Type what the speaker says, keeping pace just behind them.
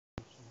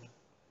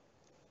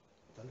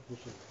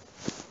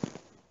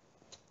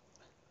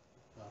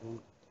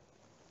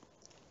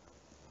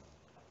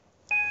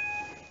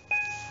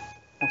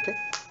Okay,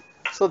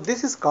 so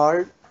this is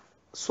called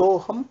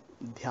Soham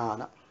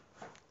Dhyana.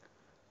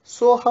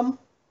 Soham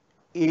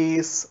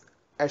is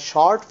a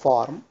short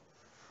form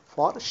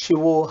for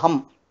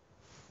Shivoham.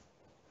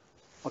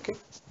 Okay,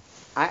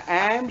 I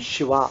am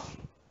Shiva.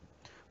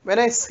 When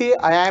I say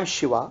I am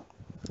Shiva,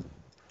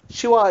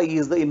 Shiva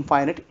is the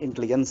infinite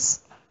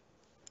intelligence.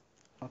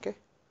 Okay,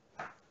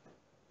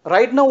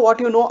 right now what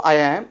you know I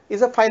am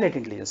is a finite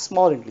intelligence,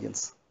 small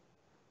intelligence.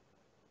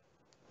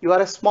 You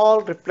are a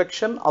small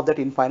reflection of that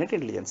infinite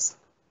intelligence.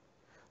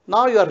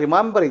 Now you are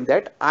remembering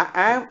that I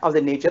am of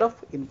the nature of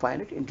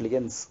infinite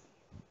intelligence.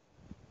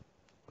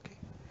 Okay.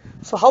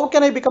 So how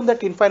can I become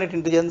that infinite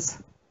intelligence?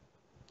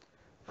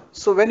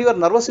 So when your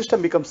nervous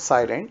system becomes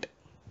silent,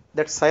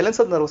 that silence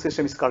of the nervous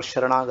system is called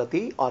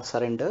Sharanagati or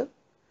surrender.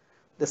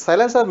 The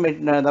silence of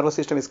nervous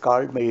system is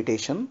called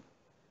meditation.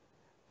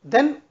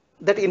 Then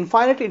that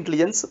infinite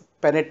intelligence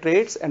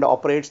penetrates and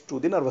operates through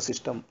the nervous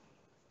system.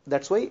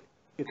 That's why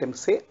you can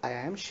say I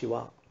am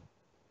Shiva.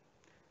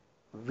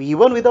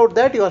 Even without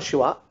that you are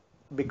Shiva,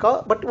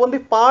 because but only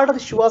part of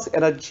the Shiva's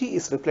energy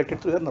is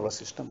reflected through your nervous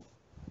system.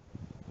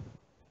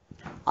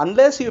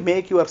 Unless you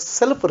make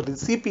yourself a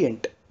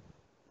recipient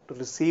to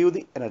receive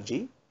the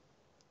energy,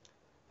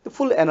 the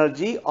full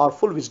energy or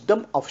full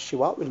wisdom of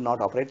Shiva will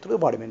not operate through the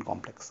body mind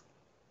complex.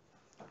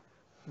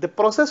 The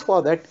process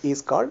for that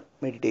is called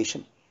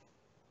meditation.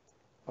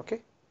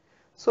 Okay,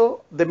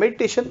 so the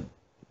meditation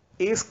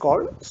is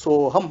called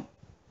Soham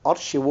or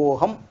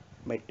Shivoham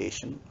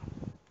meditation.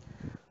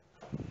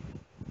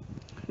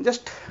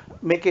 Just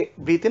make a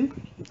breathe in,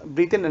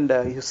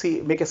 and you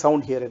see, make a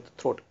sound here at the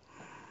throat.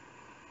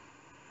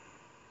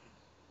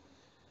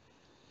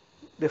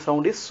 The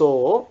sound is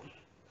so.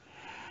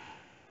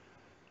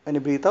 When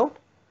you breathe out,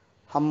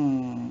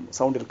 hum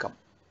sound will come.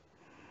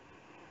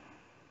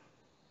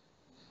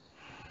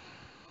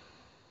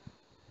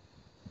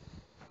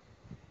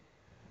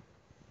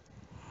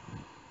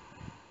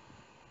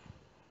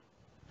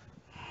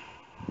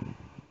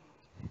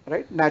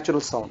 Right? Natural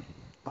sound.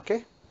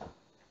 Okay.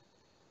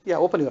 Yeah,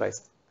 open your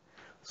eyes.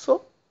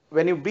 So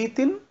when you breathe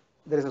in,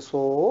 there is a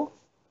so.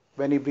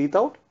 When you breathe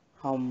out,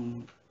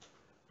 hum.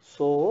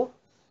 So,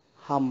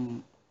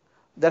 hum.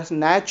 There's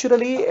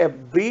naturally a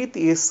breath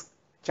is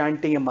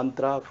chanting a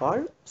mantra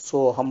called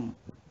Soham,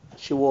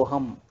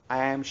 Shivoham.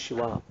 I am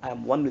Shiva. I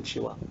am one with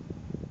Shiva.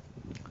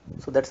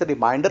 So that's a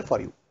reminder for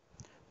you,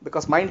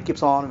 because mind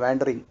keeps on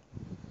wandering,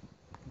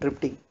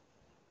 drifting.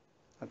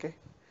 Okay,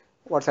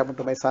 what's happened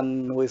to my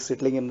son who is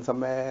settling in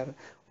somewhere?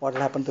 What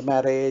will happen to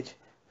marriage?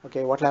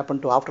 Okay, what will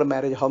happen to after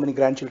marriage? How many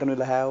grandchildren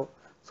will I have?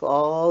 So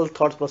all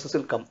thoughts process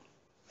will come.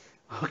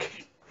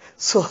 Okay,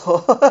 so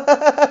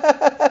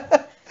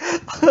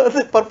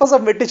the purpose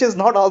of meditation is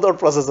not all thought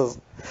processes,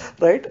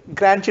 right?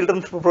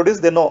 Grandchildren to produce,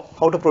 they know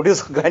how to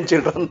produce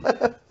grandchildren.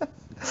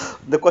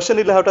 The question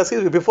you'll have to ask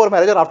is before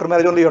marriage or after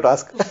marriage only you have to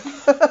ask.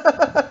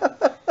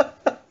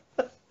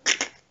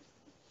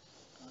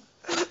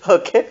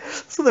 Okay,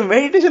 so the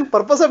meditation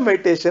purpose of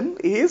meditation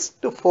is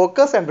to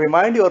focus and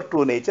remind your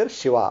true nature,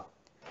 Shiva.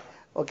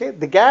 Okay,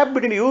 the gap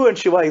between you and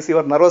Shiva is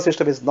your nervous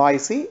system is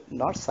noisy,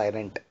 not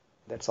silent.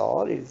 That's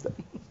all it is.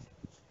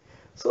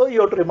 So you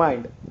have to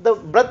remind. The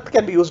breath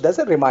can be used as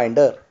a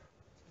reminder.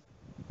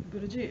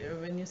 Guruji,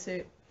 when you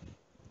say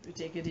you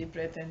take a deep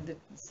breath and the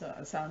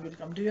sound will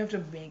come, do you have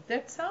to make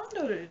that sound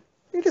or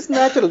It is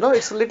natural, no?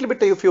 It's a little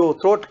bit if your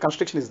throat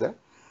constriction is there.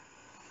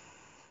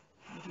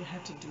 you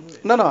have to do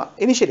it? No, no.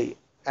 Initially,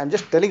 I'm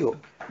just telling you,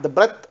 the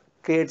breath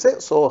creates a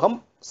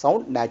soham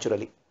sound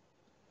naturally.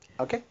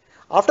 Okay.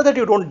 After that,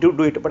 you don't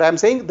do it. But I'm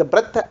saying the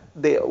breath,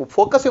 the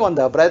focusing on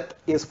the breath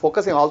is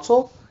focusing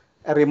also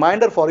a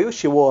reminder for you,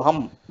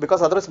 Shivoham,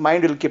 because otherwise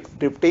mind will keep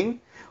drifting.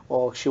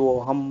 Oh,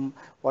 Shivoham,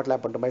 what will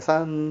happen to my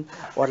son?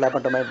 What will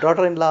happen to my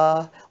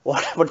daughter-in-law?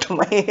 What happened to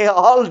my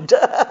all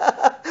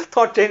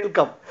thought chain will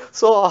come.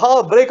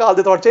 So break all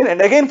the thought chain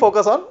and again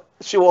focus on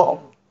Shivoham.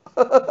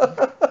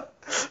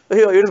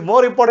 It is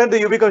more important that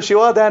you become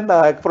Shiva than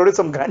produce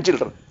some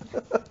grandchildren.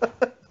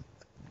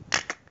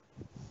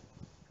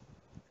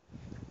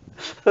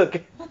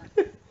 Okay.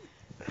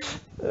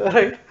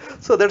 Right.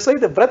 So that's why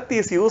the breath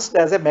is used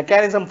as a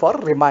mechanism for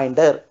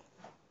reminder.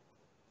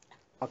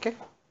 Okay.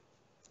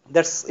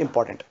 That's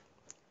important.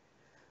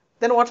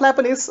 Then what will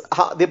happen is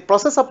the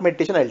process of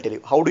meditation. I'll tell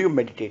you. How do you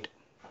meditate?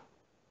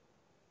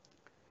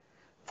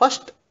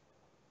 First,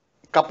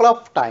 couple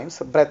of times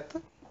breath,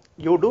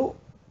 you do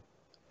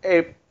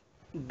a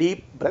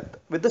deep breath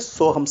with the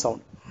soham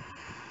sound.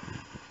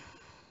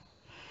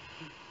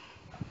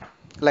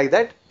 Like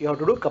that, you have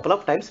to do a couple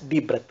of times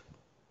deep breath.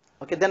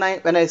 Okay. Then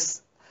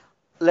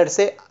let's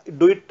say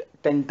do it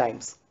 10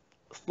 times.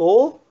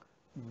 Slow,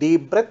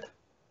 deep breath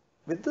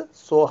with the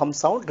Soham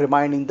sound,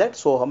 reminding that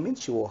Soham means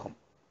Shivoham.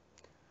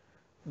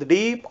 The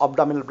deep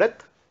abdominal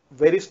breath,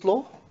 very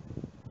slow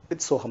with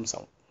Soham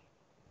sound.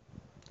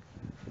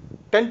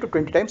 10 to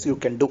 20 times you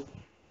can do.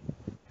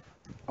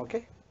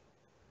 Okay.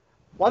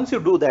 Once you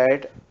do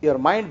that, your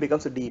mind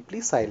becomes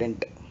deeply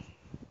silent.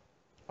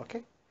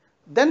 Okay.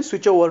 Then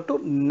switch over to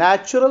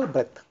natural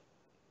breath.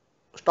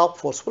 Stop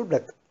forceful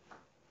breath.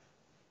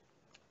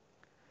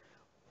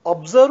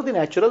 Observe the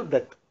natural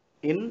breath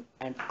in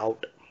and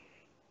out.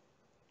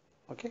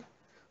 Okay.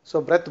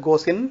 So breath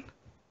goes in,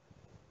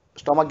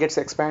 stomach gets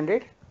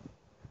expanded.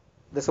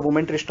 There's a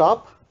momentary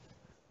stop.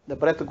 The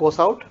breath goes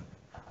out.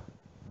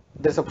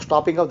 There's a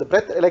stopping of the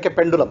breath like a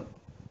pendulum.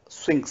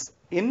 Swings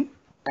in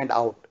and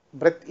out.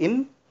 Breath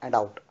in and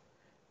out.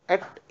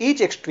 At each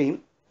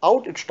extreme,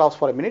 out it stops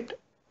for a minute,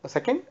 a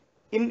second,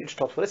 in it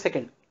stops for a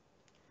second.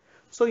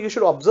 So you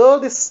should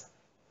observe this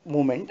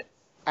movement,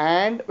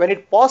 and when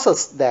it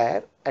pauses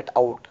there at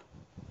out,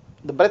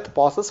 the breath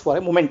pauses for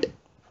a moment.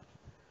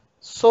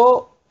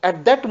 So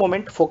at that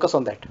moment, focus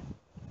on that.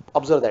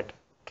 Observe that.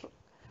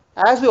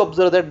 As you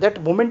observe that,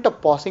 that moment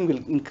of pausing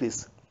will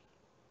increase.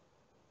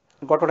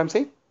 Got what I'm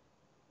saying?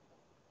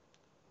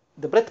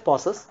 The breath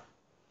pauses.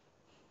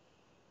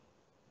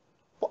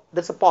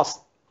 There's a pause.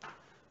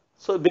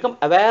 So become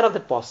aware of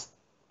that pause.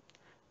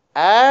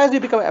 As you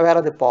become aware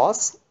of the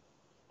pause,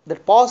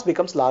 that pause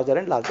becomes larger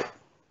and larger.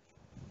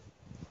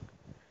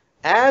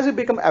 As you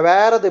become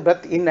aware of the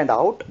breath in and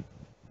out,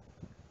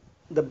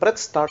 the breath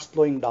starts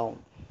slowing down.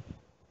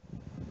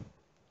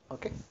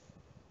 Okay?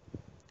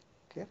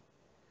 Clear?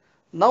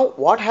 Now,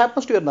 what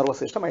happens to your nervous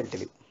system? I'll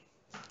tell you.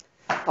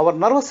 Our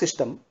nervous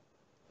system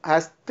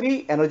has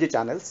three energy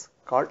channels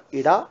called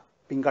Ida,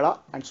 Pingala,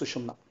 and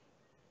Sushumna.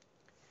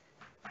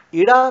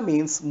 Ida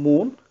means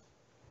moon,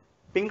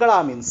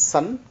 Pingala means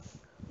sun,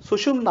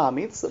 Sushumna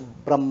means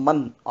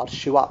Brahman or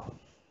Shiva.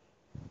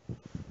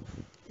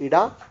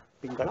 Ida,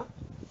 Pingala,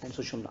 and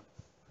Sushumna.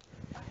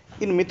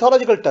 In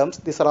mythological terms,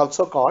 these are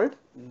also called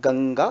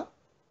Ganga,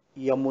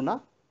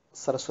 Yamuna,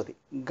 Saraswati.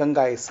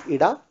 Ganga is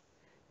Ida,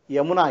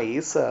 Yamuna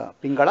is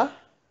Pingala,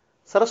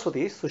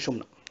 Saraswati is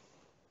Sushumna.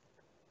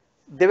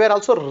 They were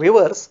also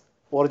rivers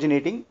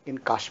originating in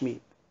Kashmir.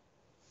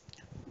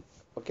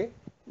 Okay,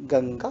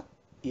 Ganga,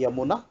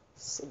 Yamuna,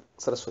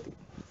 Saraswati.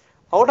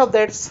 Out of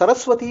that,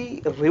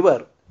 Saraswati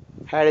river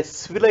had a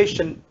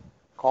civilization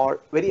called,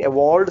 very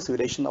evolved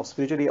civilization of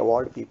spiritually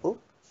evolved people.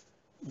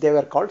 They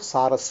were called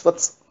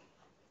Saraswats.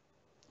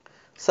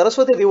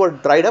 Saraswati river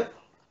dried up.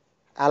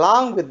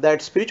 Along with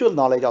that, spiritual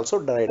knowledge also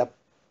dried up.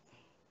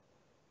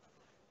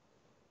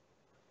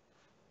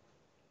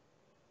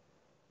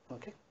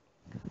 Okay.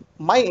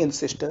 My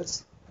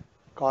ancestors,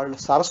 called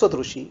Saraswat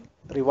Rishi,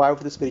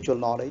 revived the spiritual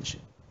knowledge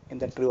in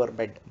that river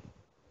bed.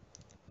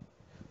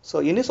 So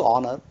in his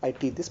honor, I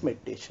teach this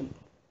meditation.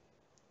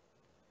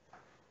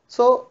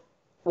 So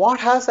what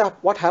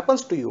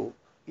happens to you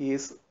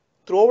is,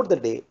 throughout the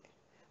day,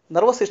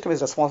 nervous system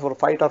is responsible for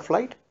fight or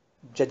flight,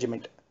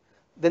 judgment.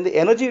 Then the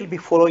energy will be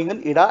flowing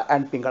in Ida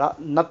and Pingala.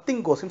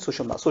 Nothing goes in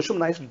Sushumna.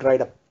 Sushumna is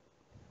dried up.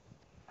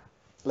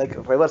 Like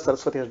river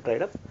Saraswati is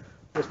dried up.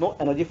 There's no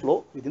energy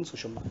flow within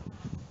Sushumna.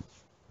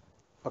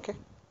 Okay.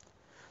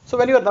 So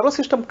when your nervous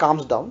system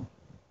calms down,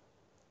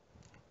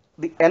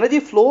 the energy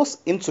flows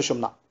in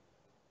Sushumna.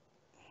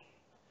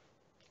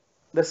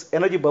 This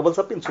energy bubbles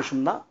up in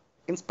Sushumna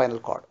in spinal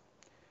cord.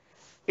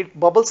 It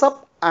bubbles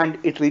up and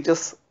it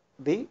reaches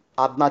the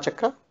Adna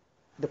chakra,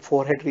 the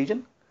forehead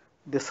region,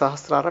 the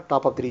Sahasrara,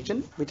 top of the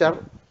region, which are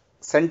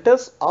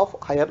centers of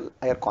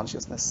higher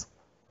consciousness.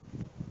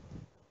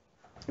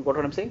 You got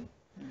what I'm saying?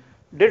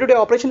 Day-to-day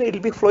operation, it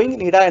will be flowing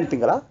in Ida and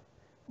Pingala,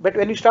 but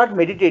when you start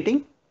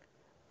meditating,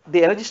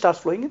 the energy starts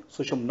flowing in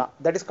Sushumna.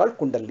 That is called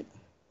Kundalini.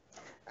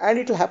 And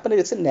it will happen,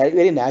 it's a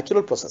very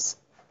natural process.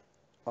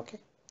 Okay.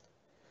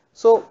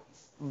 So,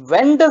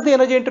 when does the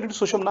energy enter into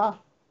Sushumna?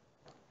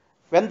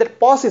 When the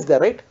pause is there,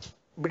 right?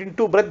 Between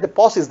two breaths, the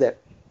pause is there.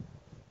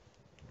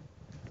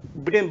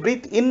 Between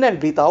breathe in and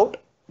breathe out,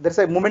 there is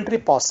a momentary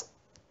pause.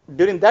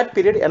 During that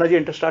period,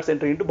 energy starts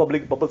entering into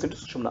bubbles into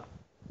Sushumna.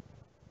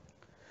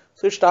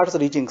 So it starts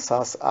reaching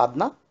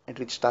Adna and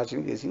it starts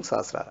reaching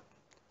Sahasrara.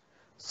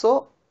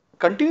 So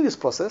continue this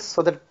process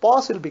so that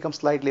pause will become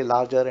slightly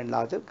larger and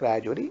larger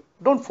gradually.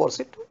 Don't force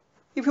it.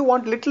 If you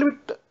want little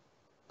bit,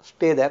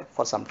 stay there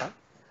for some time.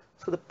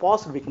 So the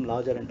pause will become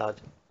larger and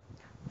larger.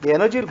 The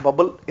energy will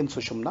bubble in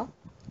Sushumna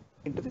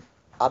into the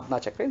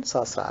Adna chakra in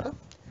Sahasrara.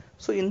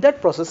 So in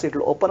that process, it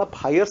will open up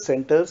higher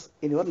centers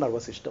in your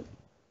nervous system,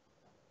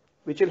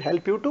 which will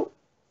help you to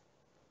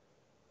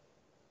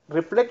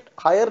reflect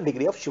higher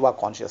degree of Shiva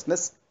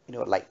consciousness in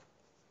your life.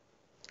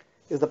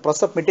 Is the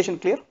process of meditation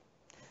clear?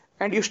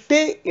 And you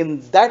stay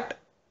in that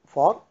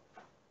for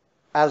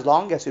as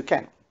long as you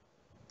can.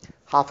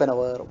 Half an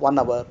hour, 1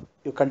 hour,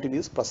 you continue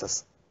this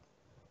process.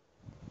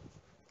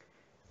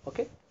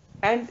 Okay.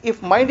 And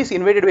if mind is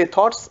invaded by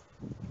thoughts,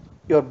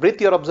 your breath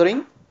you are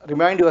observing,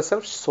 remind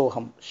yourself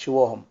Soham,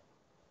 Shivoham.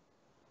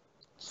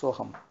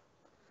 Soham.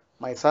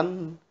 My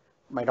son,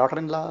 my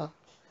daughter-in-law,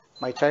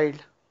 my child,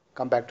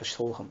 come back to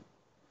Soham.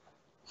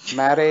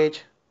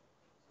 Marriage,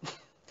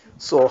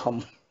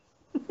 Soham.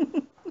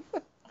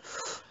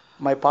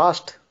 My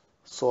past,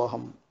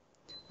 Soham.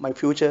 My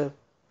future,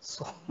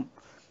 Soham.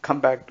 Come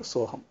back to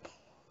Soham.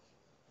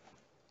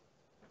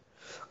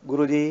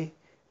 Guruji,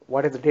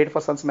 What is the date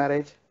for son's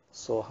marriage?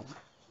 Soham.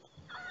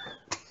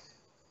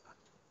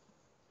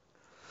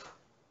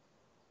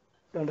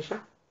 You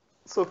understand?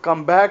 So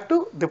come back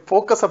to the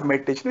focus of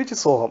meditation, which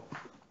is Soham.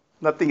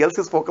 Nothing else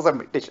is focus of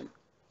meditation.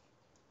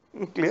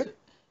 Clear? So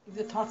if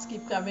the thoughts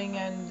keep coming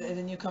and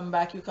then you come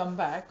back,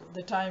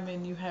 the time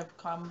when you have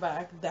come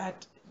back,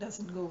 that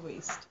doesn't go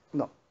waste.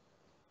 No.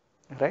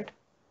 Right?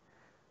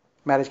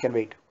 Marriage can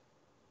wait.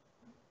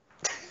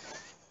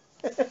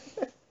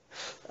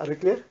 Are we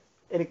clear?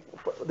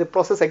 The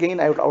process again,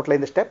 I would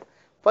outline the step.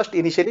 First,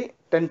 initially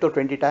 10 to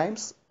 20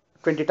 times.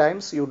 20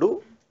 times you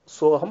do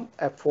Soham,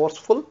 a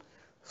forceful,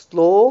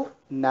 slow,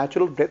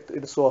 natural breath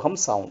with Soham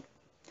sound.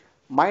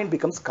 Mind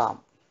becomes calm.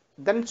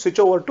 Then switch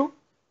over to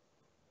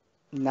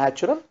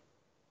natural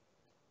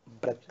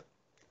breath.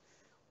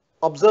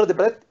 Observe the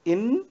breath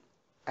in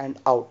and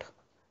out.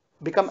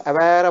 Become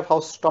aware of how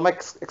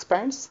stomach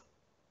expands.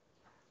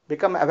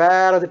 Become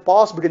aware of the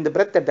pause between the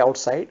breath at the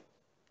outside.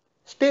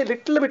 Stay a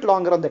little bit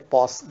longer on that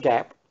pause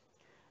gap.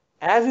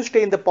 As you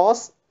stay in the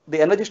pause,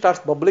 the energy starts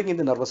bubbling in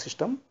the nervous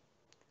system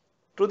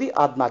to the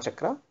Adna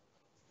chakra.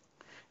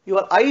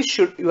 Your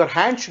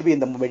hand should be in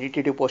the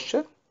meditative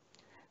posture.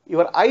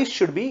 Your eyes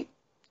should be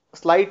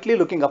slightly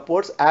looking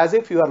upwards as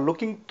if you are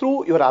looking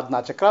through your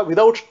Adna chakra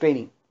without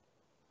straining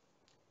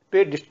to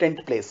a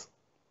distant place.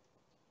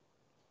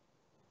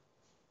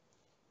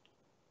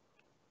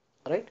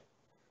 Right?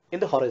 In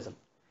the horizon.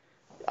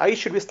 Eyes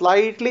should be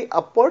slightly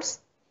upwards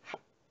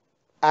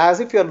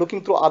as if you are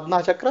looking through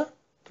Adna chakra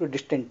to a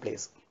distant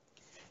place.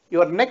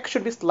 Your neck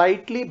should be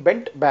slightly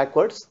bent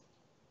backwards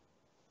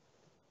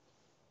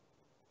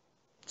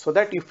so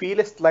that you feel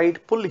a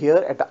slight pull here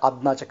at the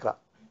Adna chakra,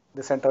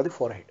 the center of the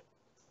forehead.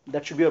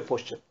 That should be your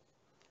posture.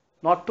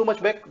 Not too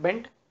much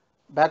bent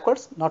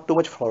backwards, not too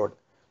much forward.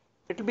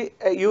 It will be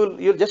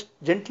you'll just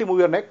gently move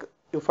your neck.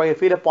 You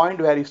feel a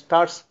point where you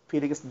start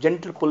feeling a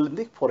gentle pull in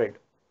the forehead.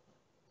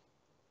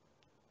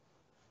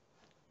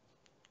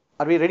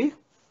 Are we ready?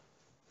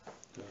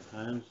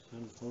 Hands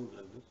and hold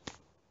like this.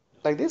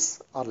 Like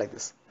this or like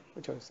this?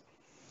 Which one is?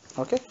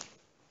 Okay.